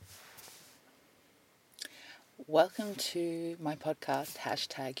Welcome to my podcast,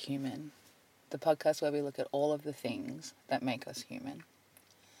 #Human, the podcast where we look at all of the things that make us human.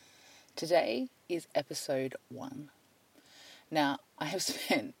 Today is episode 1. Now, I have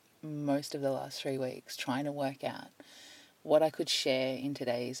spent most of the last 3 weeks trying to work out what I could share in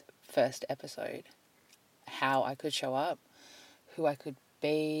today's first episode, how I could show up, who I could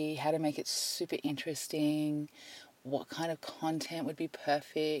be, how to make it super interesting, what kind of content would be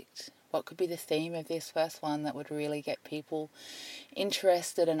perfect, what could be the theme of this first one that would really get people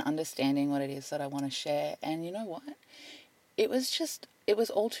interested in understanding what it is that I want to share. And you know what? It was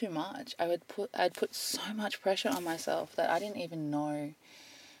all too much. I'd put so much pressure on myself that I didn't even know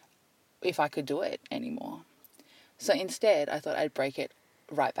if I could do it anymore. So instead, I thought I'd break it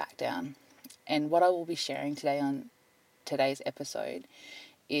right back down. And what I will be sharing today on today's episode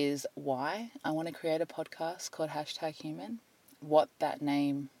is why I want to create a podcast called #Human, what that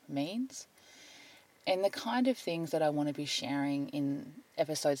name means, and the kind of things that I want to be sharing in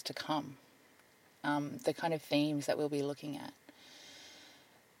episodes to come, the kind of themes that we'll be looking at.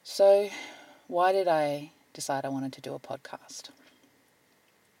 So, why did I decide I wanted to do a podcast?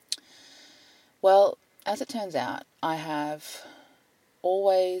 Well, as it turns out, I have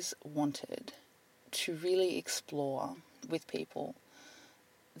always wanted to really explore with people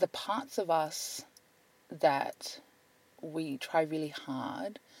the parts of us that we try really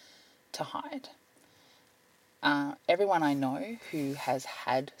hard to hide. Everyone I know who has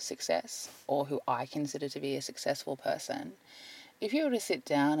had success, or who I consider to be a successful person, if you were to sit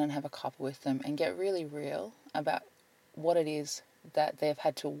down and have a cup with them and get really real about what it is that they've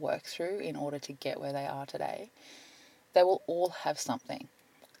had to work through in order to get where they are today, they will all have something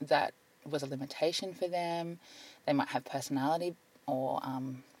that was a limitation for them. They might have personality or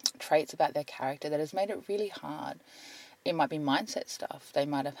traits about their character that has made it really hard. It might be mindset stuff. They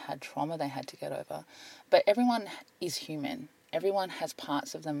might have had trauma they had to get over. But everyone is human. Everyone has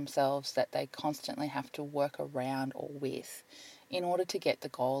parts of themselves that they constantly have to work around or with in order to get the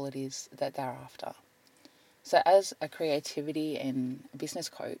goal it is that they're after. So as a creativity and business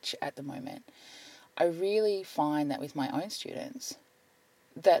coach at the moment, I really find that with my own students,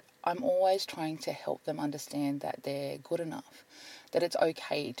 that I'm always trying to help them understand that they're good enough, that it's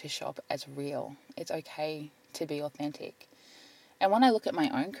okay to show up as real. It's okay to be authentic. And when I look at my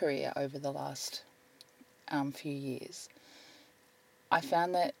own career over the last few years, I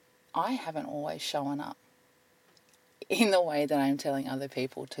found that I haven't always shown up in the way that I'm telling other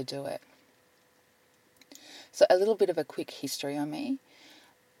people to do it. So a little bit of a quick history on me.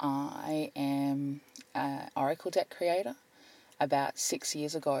 I am an Oracle deck creator. About 6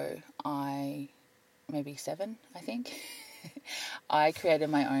 years ago, maybe 7, I think, I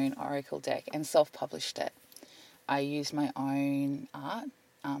created my own Oracle deck and self-published it. I used my own art.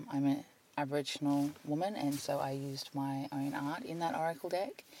 I'm an Aboriginal woman, and so I used my own art in that Oracle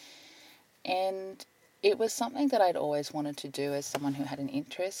deck. And it was something that I'd always wanted to do as someone who had an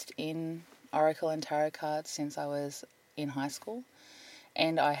interest in Oracle and Tarot cards since I was in high school.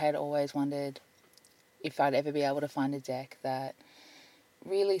 And I had always wondered if I'd ever be able to find a deck that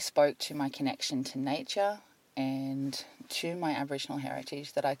really spoke to my connection to nature and to my Aboriginal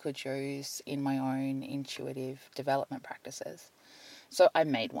heritage that I could use in my own intuitive development practices. So I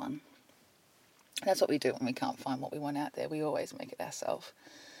made one. That's what we do when we can't find what we want out there. We always make it ourselves.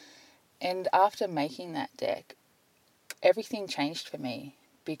 And after making that deck, everything changed for me,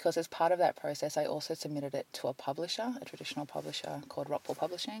 because as part of that process, I also submitted it to a publisher, a traditional publisher called Rockpool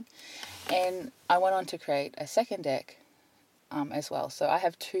Publishing. And I went on to create a second deck as well. So I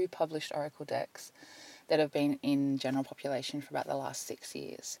have 2 published Oracle decks that have been in general population for about the last 6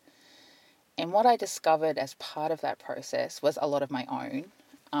 years. And what I discovered as part of that process was a lot of my own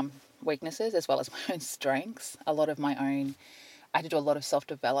weaknesses as well as my own strengths, I had to do a lot of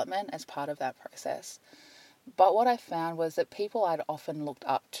self-development as part of that process. But what I found was that people I'd often looked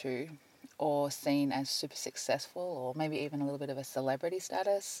up to or seen as super successful, or maybe even a little bit of a celebrity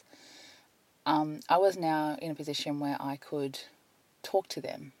status, I was now in a position where I could talk to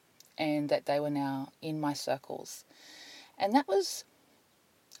them and that they were now in my circles. And that was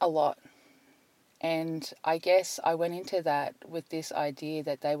a lot. And I guess I went into that with this idea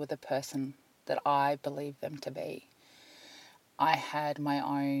that they were the person that I believed them to be. I had my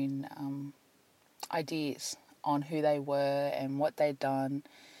own ideas on who they were and what they'd done.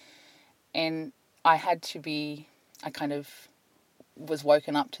 And I kind of was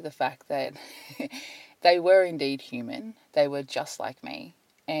woken up to the fact that they were indeed human. They were just like me.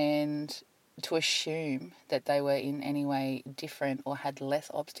 And to assume that they were in any way different or had less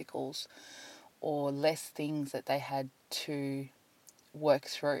obstacles or less things that they had to work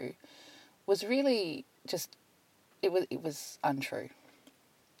through was really just it was untrue.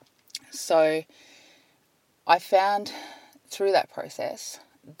 So I found through that process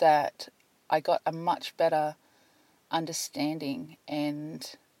that I got a much better understanding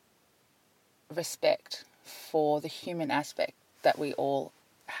and respect for the human aspect that we all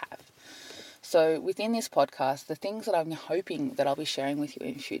have. So within this podcast, the things that I'm hoping that I'll be sharing with you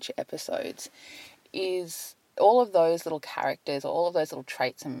in future episodes is all of those little characters, or all of those little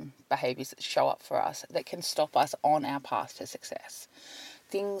traits and behaviors that show up for us that can stop us on our path to success.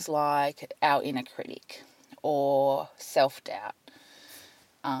 Things like our inner critic or self-doubt,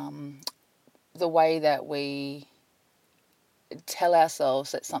 the way that we tell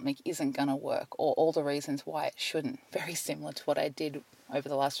ourselves that something isn't going to work, or all the reasons why it shouldn't. Very similar to what I did over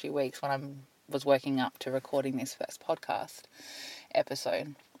the last few weeks when I was working up to recording this first podcast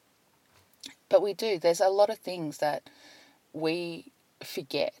episode. But there's a lot of things that we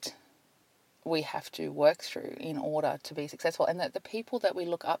forget we have to work through in order to be successful, and that the people that we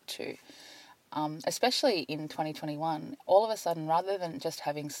look up to, especially in 2021, all of a sudden, rather than just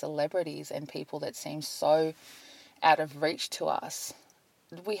having celebrities and people that seem so out of reach to us,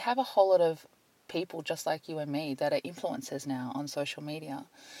 we have a whole lot of people just like you and me that are influencers now on social media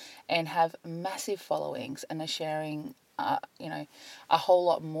and have massive followings and are sharing a whole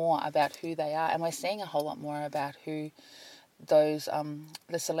lot more about who they are, and we're seeing a whole lot more about who those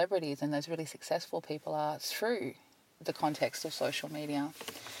the celebrities and those really successful people are through the context of social media.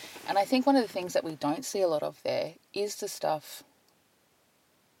 And I think one of the things that we don't see a lot of there is the stuff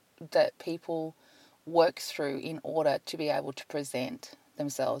that people work through in order to be able to present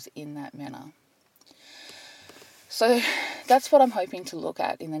themselves in that manner. So that's what I'm hoping to look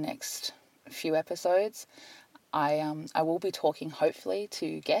at in the next few episodes. I will be talking hopefully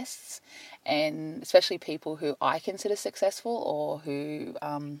to guests, and especially people who I consider successful, or who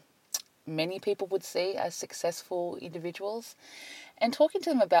many people would see as successful individuals, and talking to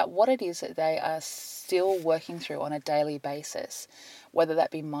them about what it is that they are still working through on a daily basis, whether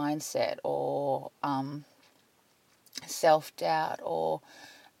that be mindset or self-doubt or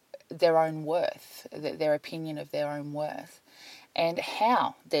their own worth, their opinion of their own worth, and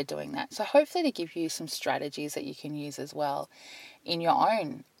how they're doing that. So hopefully to give you some strategies that you can use as well in your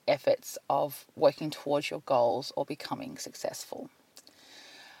own efforts of working towards your goals or becoming successful.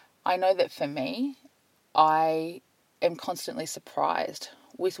 I know that for me, I am constantly surprised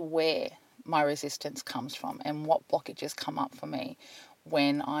with where my resistance comes from and what blockages come up for me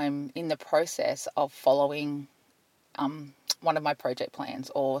when I'm in the process of following one of my project plans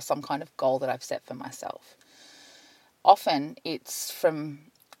or some kind of goal that I've set for myself. Often it's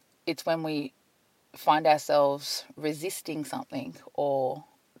when we find ourselves resisting something, or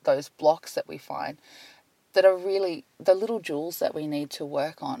those blocks that we find that are really the little jewels that we need to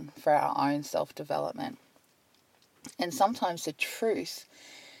work on for our own self-development. And sometimes the truth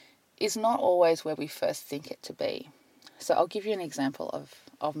is not always where we first think it to be. So I'll give you an example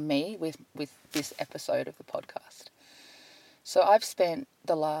of me with this episode of the podcast. So I've spent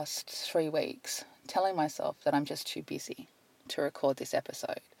the last 3 weeks telling myself that I'm just too busy to record this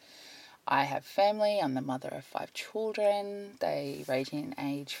episode. I have family. I'm the mother of 5 children. They range in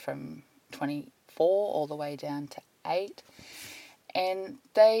age from 24 all the way down to 8. And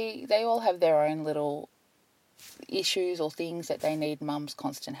they all have their own little issues or things that they need mum's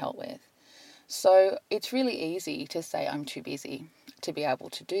constant help with. So it's really easy to say I'm too busy to be able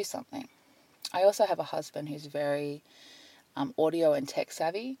to do something. I also have a husband who's very audio and tech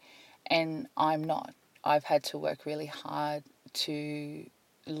savvy, and I'm not. I've had to work really hard to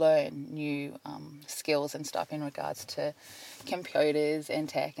learn new skills and stuff in regards to computers and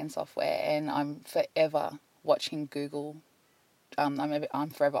tech and software, and I'm forever watching Google. I'm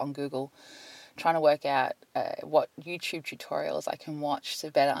forever on Google trying to work out what YouTube tutorials I can watch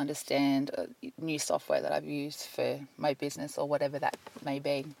to better understand new software that I've used for my business or whatever that may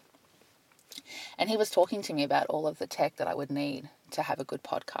be. And he was talking to me about all of the tech that I would need to have a good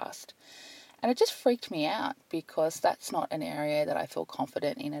podcast. And it just freaked me out because that's not an area that I feel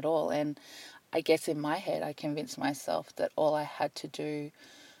confident in at all. And I guess in my head, I convinced myself that all I had to do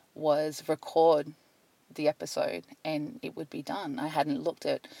was record the episode and it would be done. I hadn't looked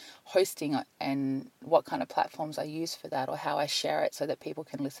at hosting and what kind of platforms I use for that, or how I share it so that people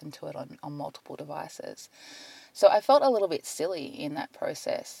can listen to it on multiple devices. So I felt a little bit silly in that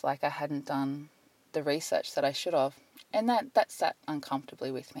process, like I hadn't done the research that I should have, and that sat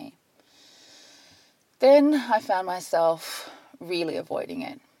uncomfortably with me. Then I found myself really avoiding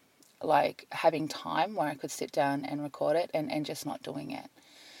it, like having time where I could sit down and record it and just not doing it.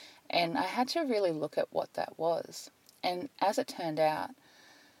 And I had to really look at what that was. And as it turned out,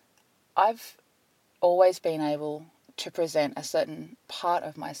 I've always been able to present a certain part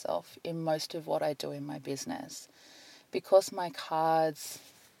of myself in most of what I do in my business. Because my cards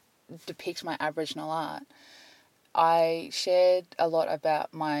depict my Aboriginal art, I shared a lot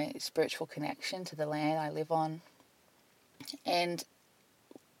about my spiritual connection to the land I live on. And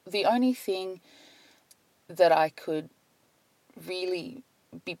the only thing that I could really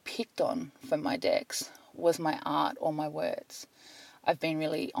be picked on from my decks was my art or my words. I've been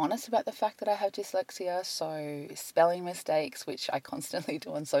really honest about the fact that I have dyslexia, so spelling mistakes, which I constantly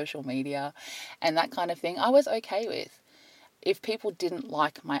do on social media, and that kind of thing, I was okay with. If people didn't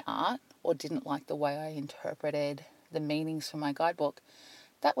like my art or didn't like the way I interpreted the meanings from my guidebook,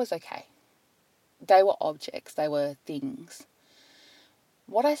 that was okay. They were objects, they were things.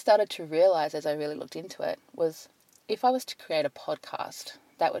 What I started to realize as I really looked into it was, if I was to create a podcast,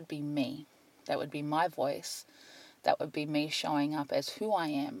 that would be me. That would be my voice. That would be me showing up as who I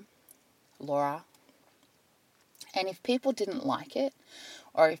am, Laura. And if people didn't like it,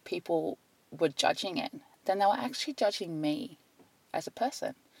 or if people were judging it, then they were actually judging me as a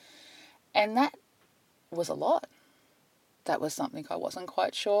person. And that was a lot. That was something I wasn't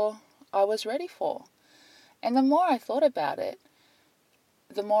quite sure I was ready for. And the more I thought about it,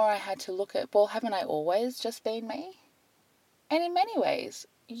 the more I had to look at, well, haven't I always just been me? And in many ways,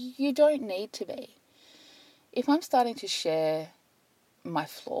 you don't need to be. If I'm starting to share my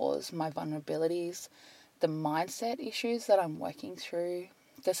flaws, my vulnerabilities, the mindset issues that I'm working through,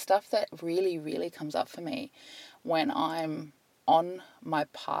 the stuff that really, really comes up for me when I'm on my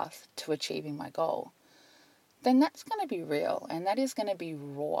path to achieving my goal, then that's going to be real, and that is going to be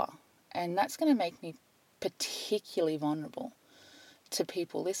raw, and that's going to make me particularly vulnerable to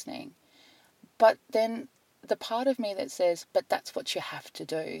people listening. But then the part of me that says, but that's what you have to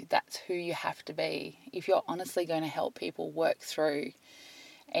do, that's who you have to be, if you're honestly going to help people work through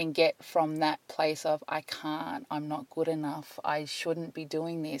and get from that place of, I can't, I'm not good enough, I shouldn't be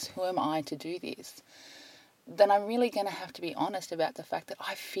doing this, who am I to do this, then I'm really going to have to be honest about the fact that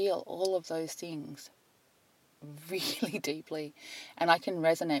I feel all of those things really deeply, and I can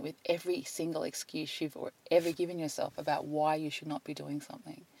resonate with every single excuse you've ever given yourself about why you should not be doing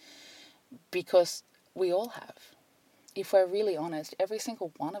something, because we all have. If we're really honest, every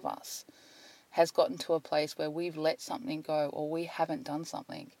single one of us has gotten to a place where we've let something go, or we haven't done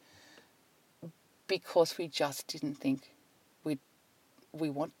something because we just didn't think we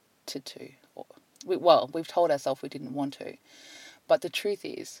wanted to. We've told ourselves we didn't want to, but the truth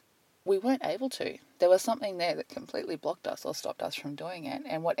is, we weren't able to. There was something there that completely blocked us or stopped us from doing it.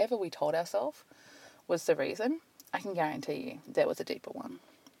 And whatever we told ourselves was the reason, I can guarantee you there was a deeper one.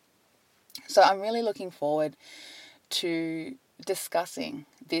 So I'm really looking forward to discussing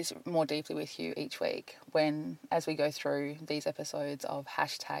this more deeply with you each week as we go through these episodes of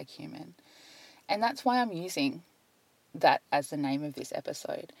 #human. And that's why I'm using that as the name of this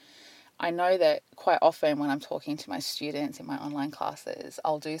episode. I know that quite often when I'm talking to my students in my online classes,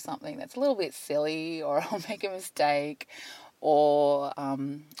 I'll do something that's a little bit silly, or I'll make a mistake, or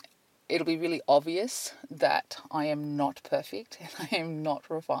it'll be really obvious that I am not perfect and I am not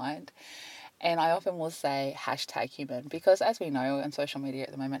refined. And I often will say #human, because as we know on social media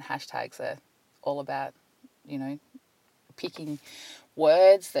at the moment, hashtags are all about, picking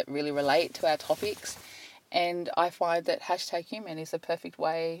words that really relate to our topics. And I find that #human is a perfect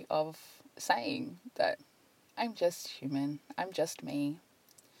way of saying that I'm just human, I'm just me.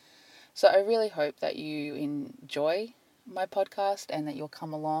 So I really hope that you enjoy my podcast and that you'll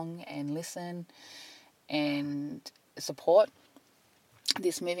come along and listen and support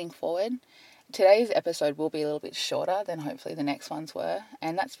this moving forward. Today's episode will be a little bit shorter than hopefully the next ones were,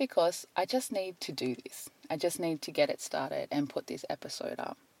 and that's because I just need to do this. I just need to get it started and put this episode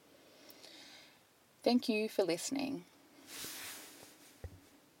up. Thank you for listening.